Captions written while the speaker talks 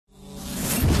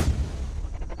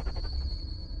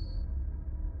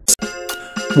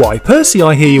Why Percy,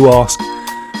 I hear you ask?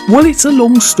 Well, it's a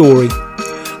long story.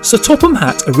 Sir Topham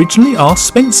Hatt originally asked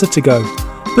Spencer to go,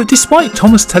 but despite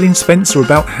Thomas telling Spencer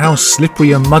about how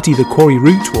slippery and muddy the quarry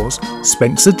route was,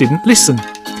 Spencer didn't listen.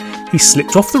 He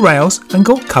slipped off the rails and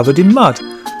got covered in mud,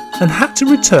 and had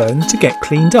to return to get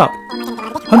cleaned up.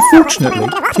 Unfortunately,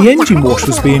 the engine wash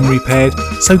was being repaired,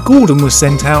 so Gordon was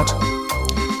sent out.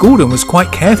 Gordon was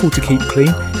quite careful to keep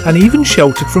clean and even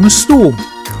sheltered from a storm,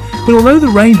 but although the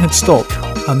rain had stopped,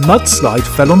 a mudslide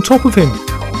fell on top of him.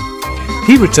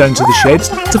 He returned to the sheds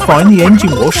to find the engine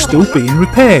wash still being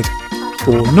repaired,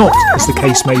 or not, as the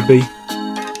case may be.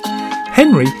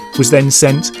 Henry was then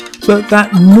sent, but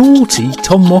that naughty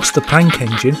Tom Moss the plank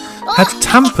engine had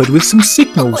tampered with some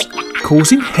signals,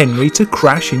 causing Henry to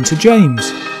crash into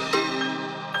James.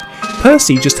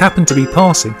 Percy just happened to be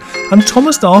passing, and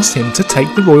Thomas asked him to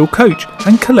take the royal coach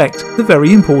and collect the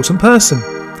very important person.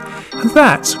 And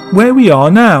that's where we are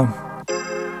now.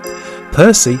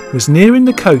 Percy was nearing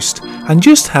the coast and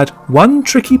just had one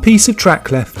tricky piece of track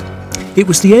left. It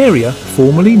was the area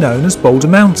formerly known as Boulder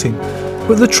Mountain,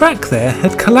 but the track there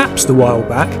had collapsed a while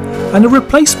back and a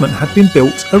replacement had been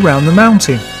built around the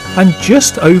mountain and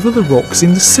just over the rocks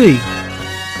in the sea.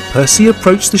 Percy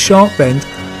approached the sharp bend,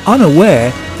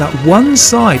 unaware that one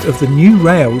side of the new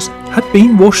rails had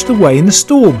been washed away in the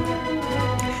storm.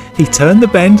 He turned the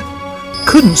bend,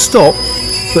 couldn't stop,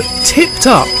 but tipped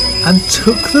up and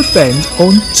took the bend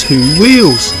on 2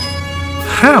 wheels.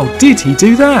 How did he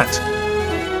do that?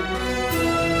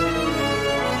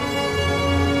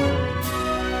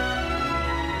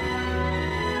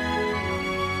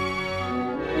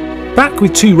 Back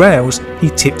with 2 rails,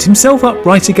 he tipped himself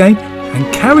upright again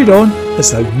and carried on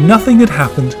as though nothing had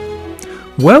happened.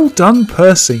 Well done,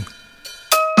 Percy.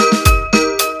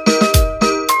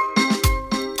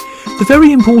 The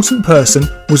very important person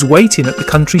was waiting at the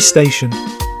country station.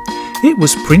 It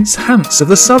was Prince Hans of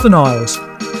the Southern Isles.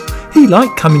 He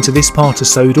liked coming to this part of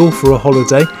Sodor for a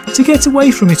holiday to get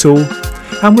away from it all,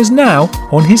 and was now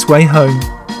on his way home.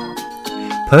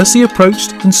 Percy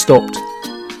approached and stopped.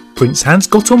 Prince Hans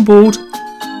got on board,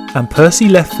 and Percy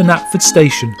left for Knapford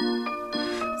station.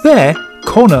 There,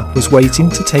 Connor was waiting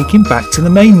to take him back to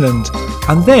the mainland,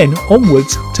 and then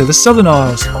onwards to the Southern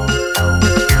Isles.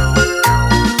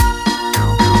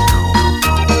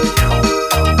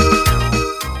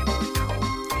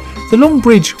 The long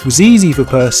bridge was easy for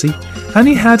Percy, and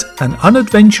he had an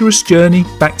unadventurous journey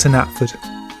back to Knapford.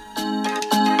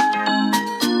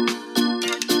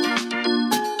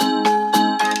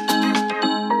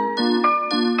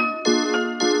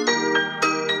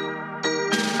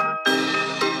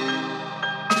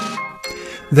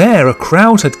 There a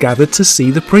crowd had gathered to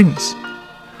see the prince.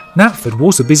 Knapford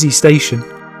was a busy station.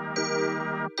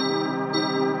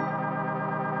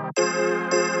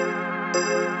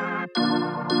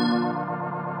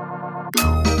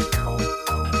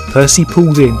 Percy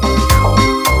pulled in.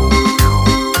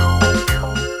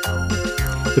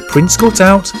 The prince got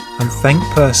out and thanked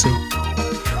Percy.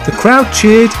 The crowd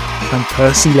cheered and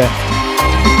Percy left.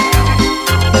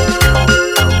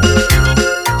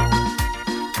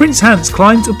 Prince Hans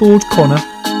climbed aboard Connor,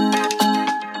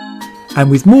 and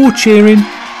with more cheering,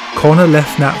 Connor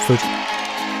left Knapford.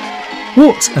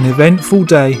 What an eventful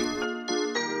day!